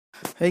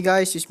Hey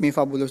guys, it's me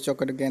Fabulous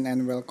Joker again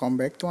and welcome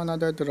back to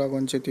another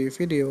Dragon City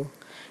video.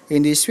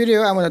 In this video,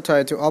 I'm gonna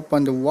try to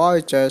open the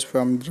war chest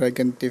from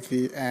Dragon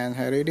TV and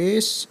here it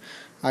is.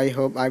 I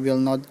hope I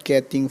will not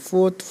getting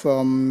food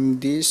from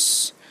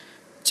this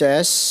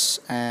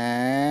chest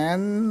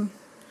and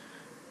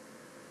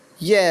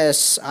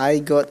yes, I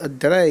got a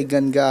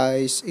dragon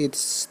guys.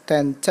 It's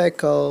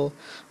tentacle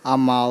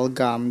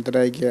amalgam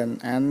dragon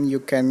and you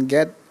can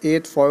get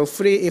it for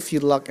free if you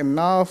luck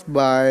enough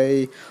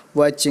by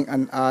watching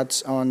an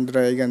ads on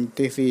Dragon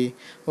TV.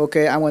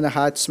 Okay, I'm gonna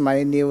hatch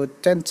my new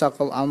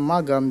tentacle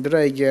amalgam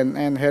dragon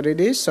and here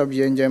it is. Hope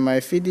you enjoy my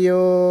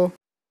video.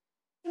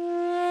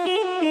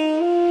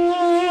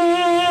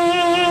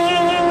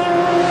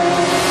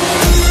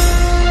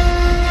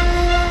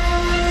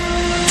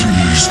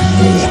 These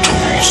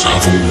mortals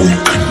have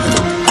awakened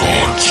the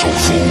gods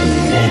of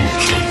old.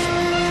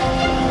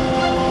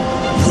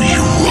 We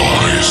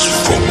rise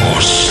from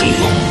our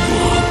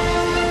slumber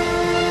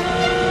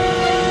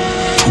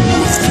to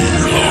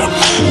reveal our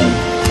true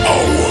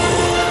power.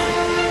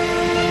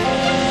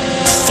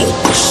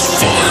 Focus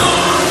fire.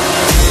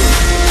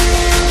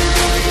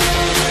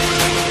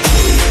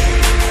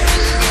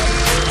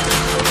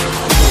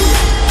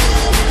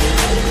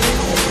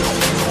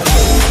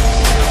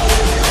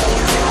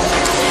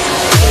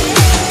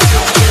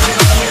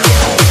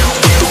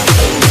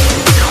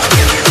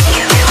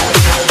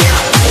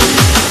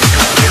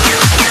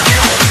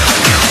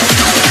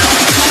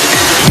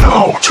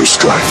 Now to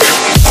strike.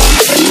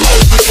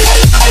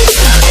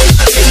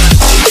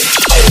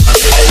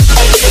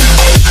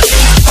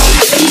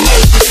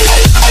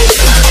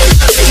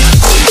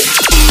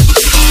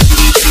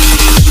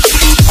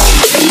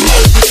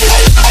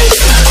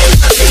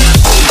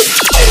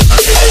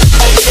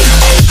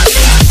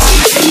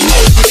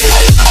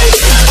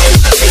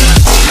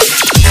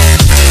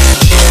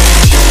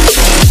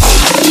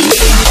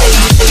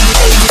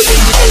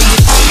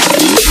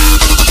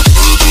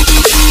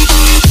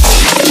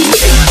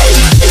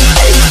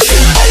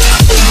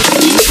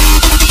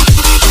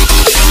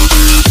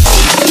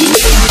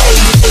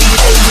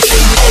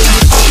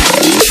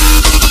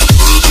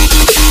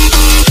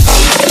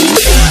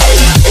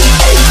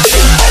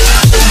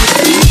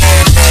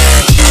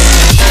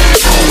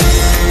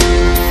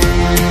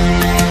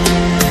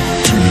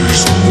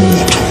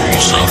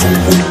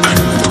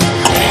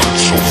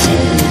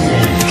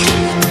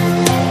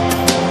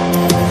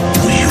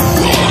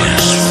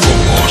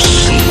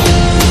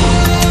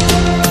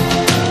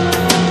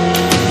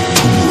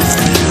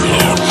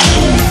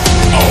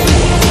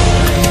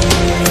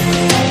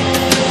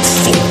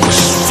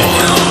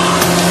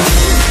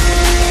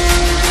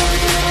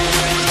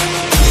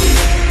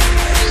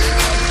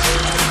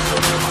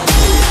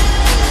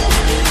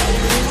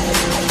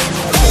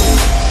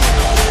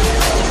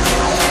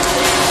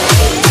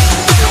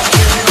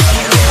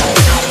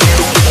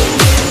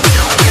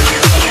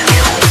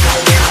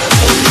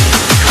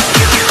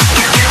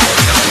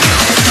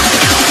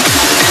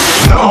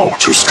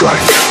 To strike.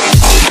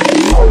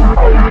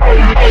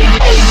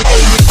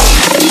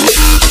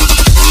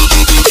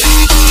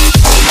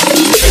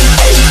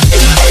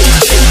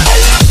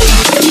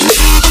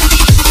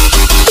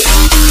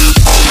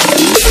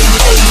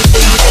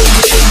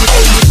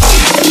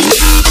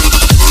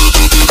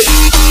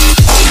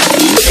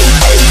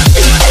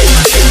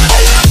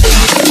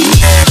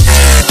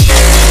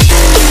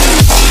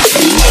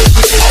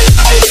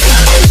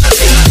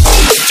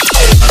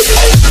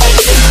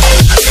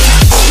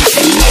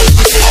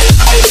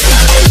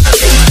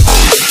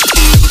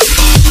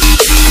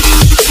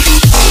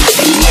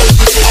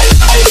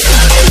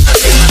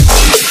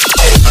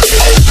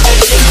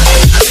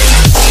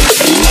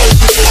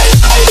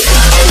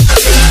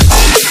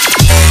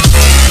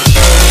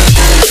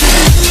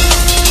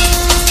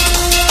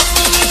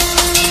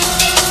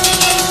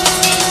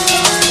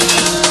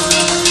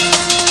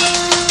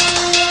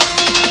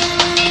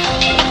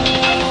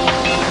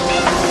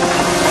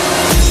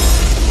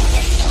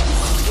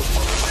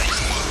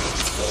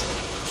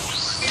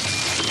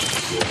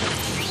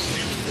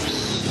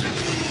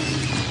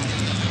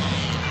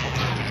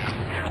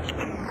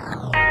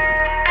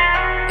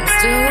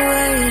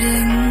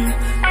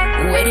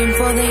 Waiting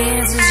for the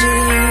answers to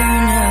the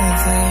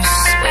universe.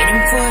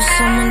 Waiting for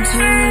someone to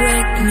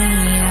wake me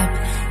up.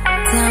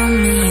 Tell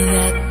me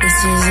that this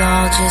is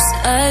all just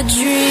a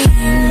dream.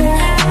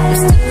 I'm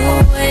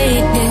still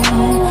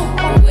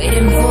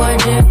waiting for a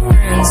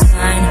different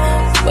sign.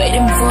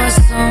 Waiting for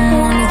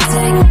someone to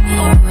take me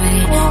away.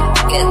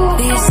 Get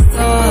these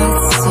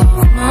thoughts off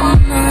my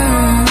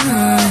mind.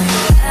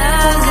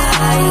 As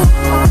I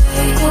wait,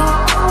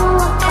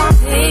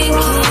 thinking of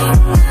you.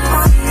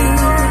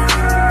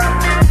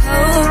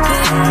 Hoping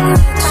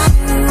that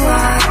you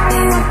are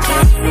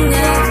thinking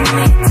of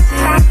me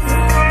too.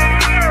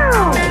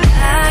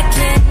 I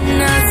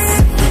cannot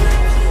sleep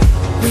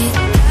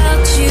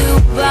without you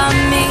by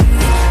me,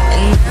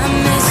 and I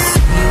miss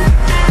you,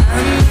 I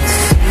miss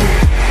you,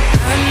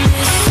 I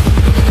miss you.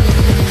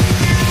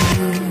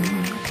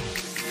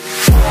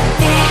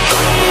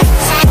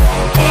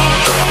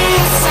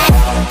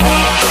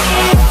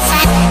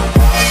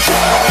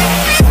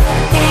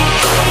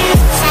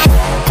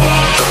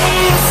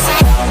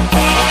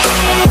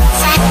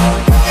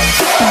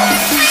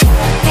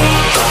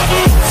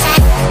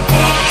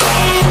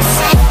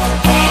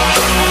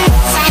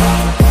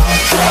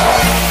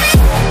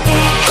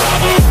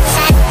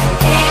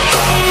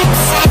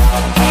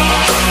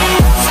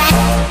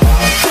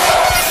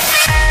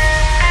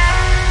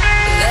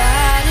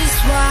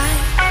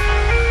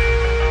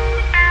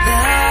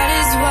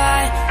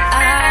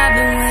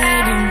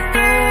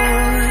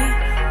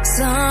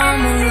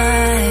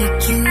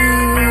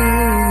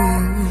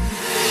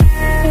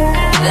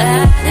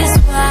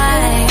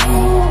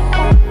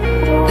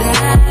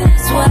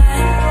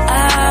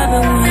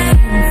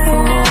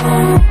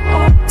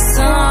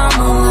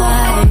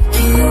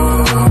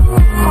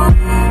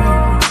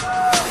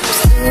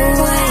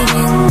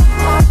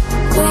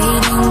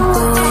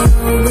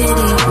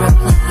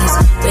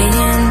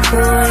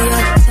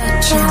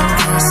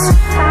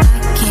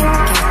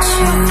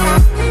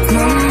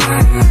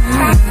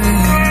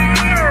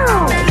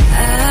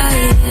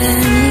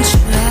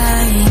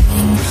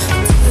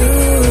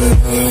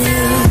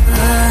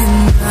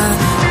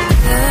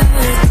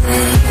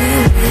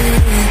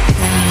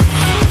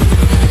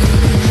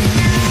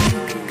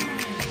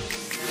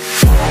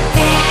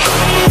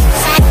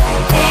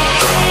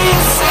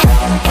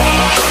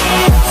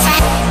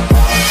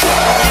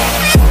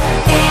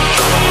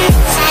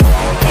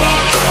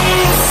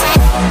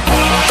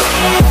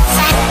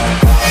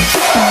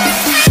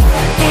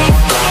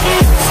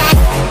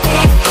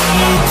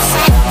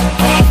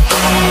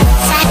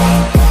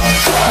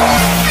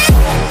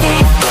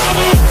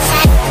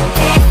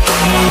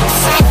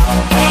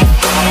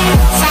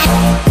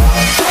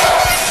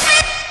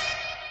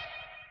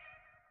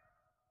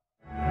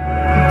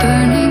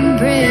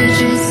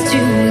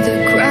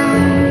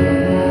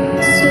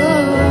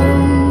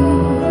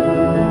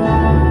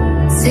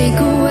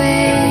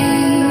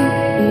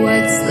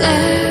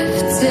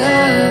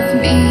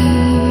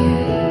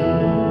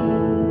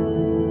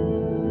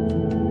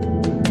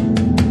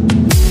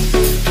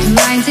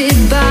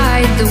 blinded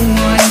by the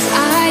ones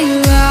I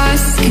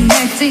lost,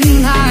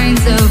 connecting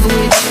lines of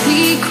which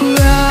we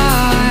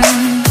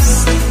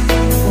cross,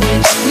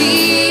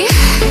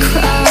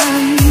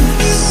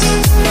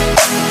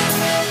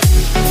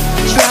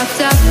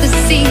 dropped off the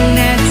scene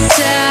at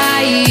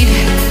sight,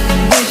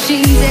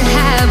 wishing to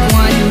have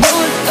one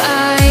more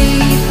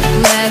fight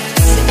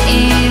left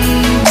in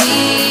me.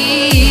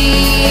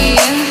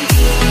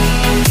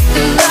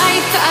 The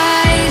life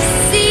I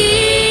see,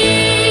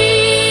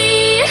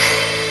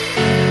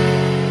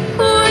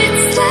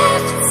 what's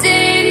left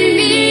in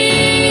me,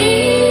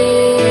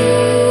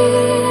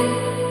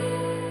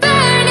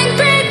 burning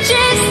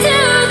bridges to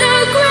the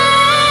ground.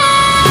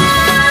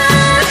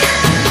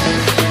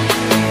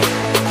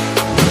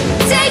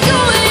 Take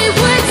away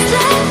what's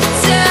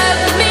left of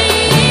me.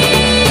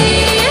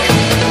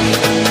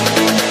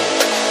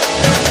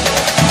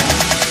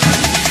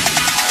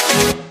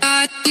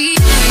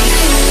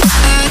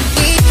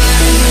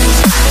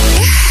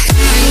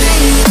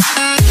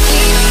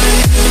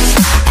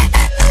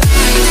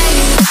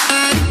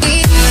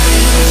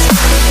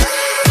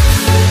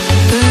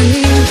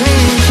 Burning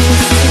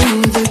bridges to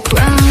the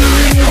ground.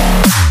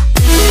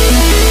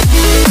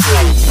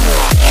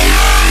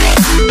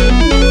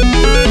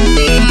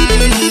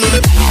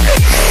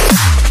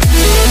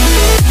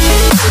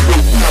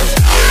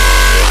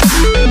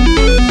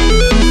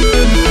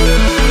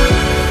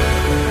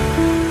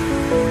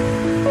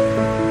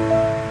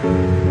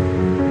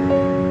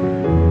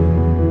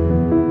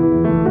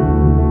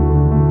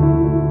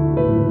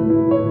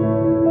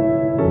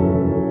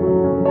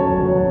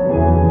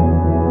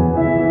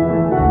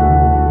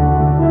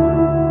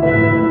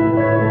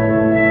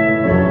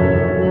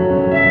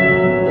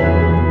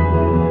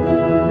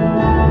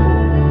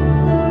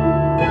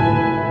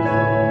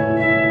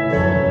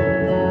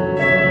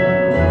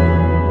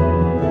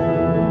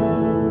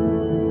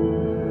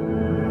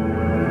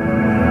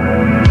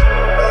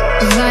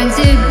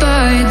 Blinded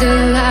by the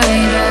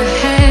light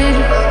ahead,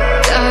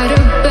 thought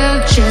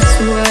about just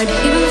what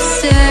you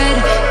said.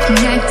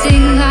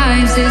 Connecting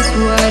lives is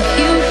what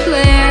you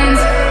planned.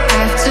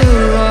 After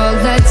all,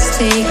 let's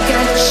take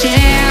a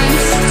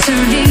chance,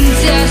 turning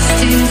dust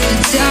into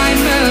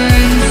diamonds.